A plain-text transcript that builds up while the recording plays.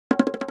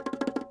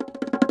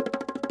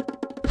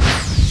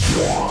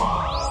Hey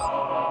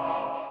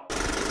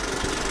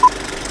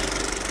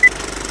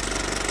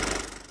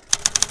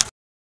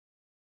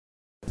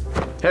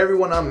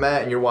everyone, I'm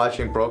Matt and you're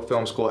watching Broke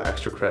Film School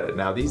Extra Credit.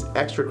 Now these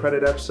extra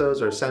credit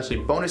episodes are essentially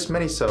bonus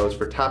minisodes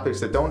for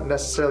topics that don't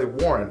necessarily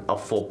warrant a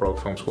full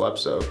Broke Film School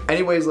episode.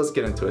 Anyways, let's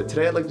get into it.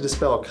 Today I'd like to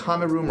dispel a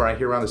common rumor I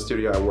hear around the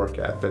studio I work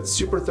at, that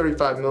Super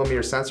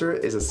 35mm sensor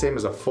is the same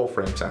as a full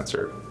frame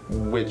sensor,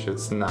 which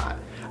it's not.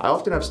 I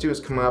often have students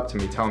coming up to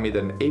me telling me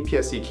that an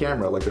APS-C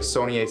camera like the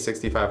Sony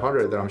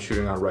a6500 that I'm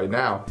shooting on right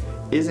now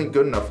isn't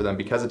good enough for them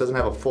because it doesn't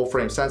have a full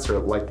frame sensor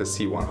like the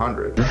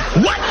C100.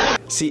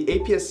 What? See,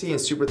 APS-C and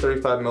Super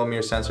 35mm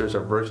sensors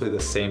are virtually the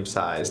same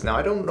size. Now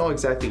I don't know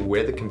exactly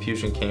where the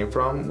confusion came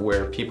from,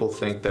 where people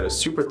think that a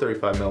Super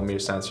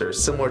 35mm sensor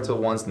similar to the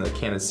ones in the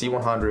Canon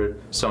C100,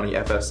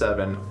 Sony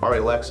FF7, RA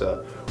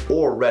Alexa,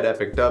 or Red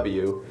Epic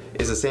W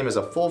is the same as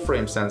a full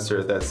frame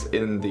sensor that's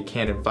in the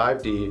Canon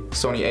 5D,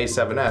 Sony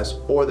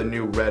a7S, or the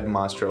new Red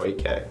Monstro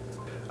 8K.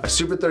 A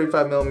Super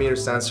 35mm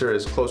sensor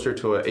is closer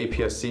to an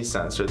APS-C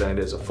sensor than it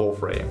is a full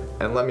frame,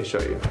 and let me show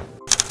you.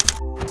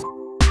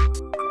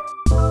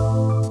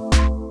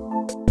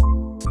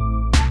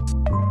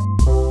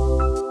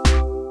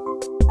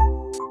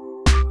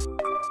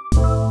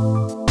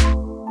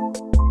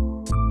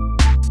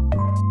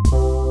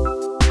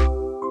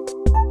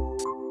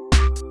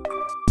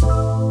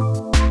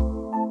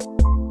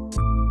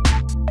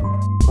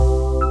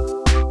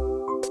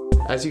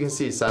 As you can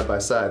see side by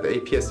side, the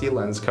APS-C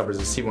lens covers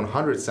the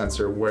C100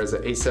 sensor, whereas the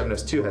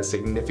a7S II has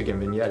significant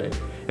vignetting.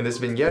 And this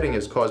vignetting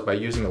is caused by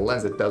using a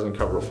lens that doesn't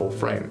cover a full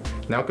frame.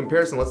 Now in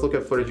comparison, let's look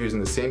at footage using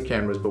the same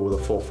cameras but with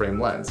a full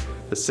frame lens,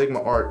 the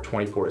Sigma Art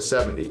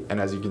 24-70, and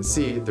as you can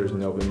see, there's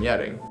no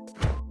vignetting.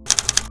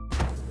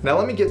 Now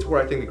let me get to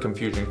where I think the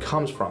confusion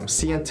comes from.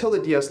 See, until the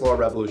DSLR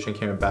revolution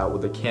came about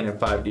with the Canon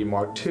 5D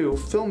Mark II,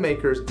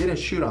 filmmakers didn't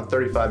shoot on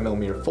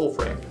 35mm full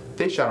frame.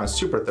 They shot on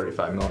Super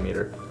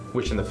 35mm,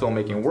 which in the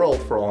filmmaking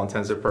world, for all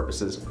intents and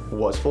purposes,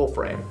 was full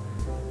frame.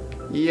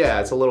 Yeah,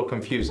 it's a little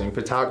confusing.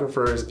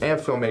 Photographers and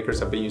filmmakers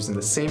have been using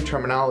the same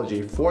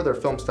terminology for their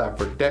film stock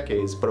for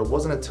decades, but it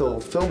wasn't until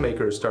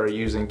filmmakers started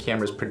using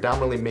cameras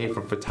predominantly made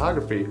for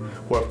photography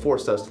where it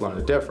forced us to learn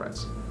the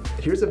difference.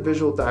 Here's a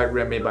visual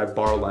diagram made by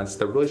Baudendistel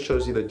that really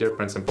shows you the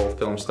difference in both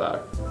film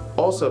stock.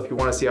 Also, if you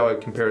want to see how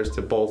it compares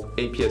to both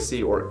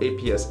APS-C or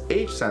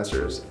APS-H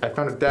sensors, I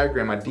found a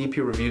diagram on DP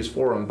Reviews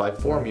forum by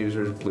forum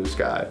users Blue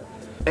Sky.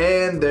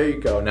 And there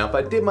you go. Now if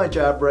I did my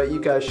job right,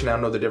 you guys should now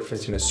know the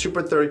difference between a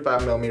Super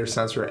 35mm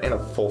sensor and a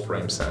full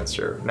frame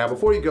sensor. Now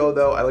before you go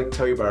though, I'd like to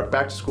tell you about our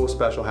back to school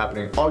special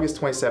happening August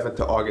 27th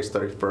to August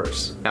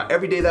 31st. Now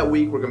every day that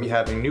week we're going to be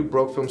having new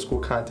Broke Film School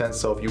content,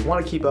 so if you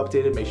want to keep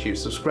updated, make sure you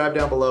subscribe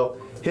down below,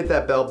 hit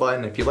that bell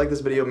button. If you like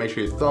this video, make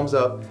sure you thumbs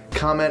up,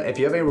 comment. If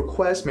you have any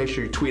requests, make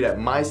sure you tweet at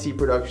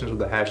MYCRAZYPRODUCTIONS with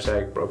the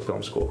hashtag Broke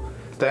Film School.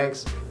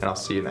 Thanks, and I'll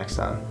see you next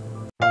time.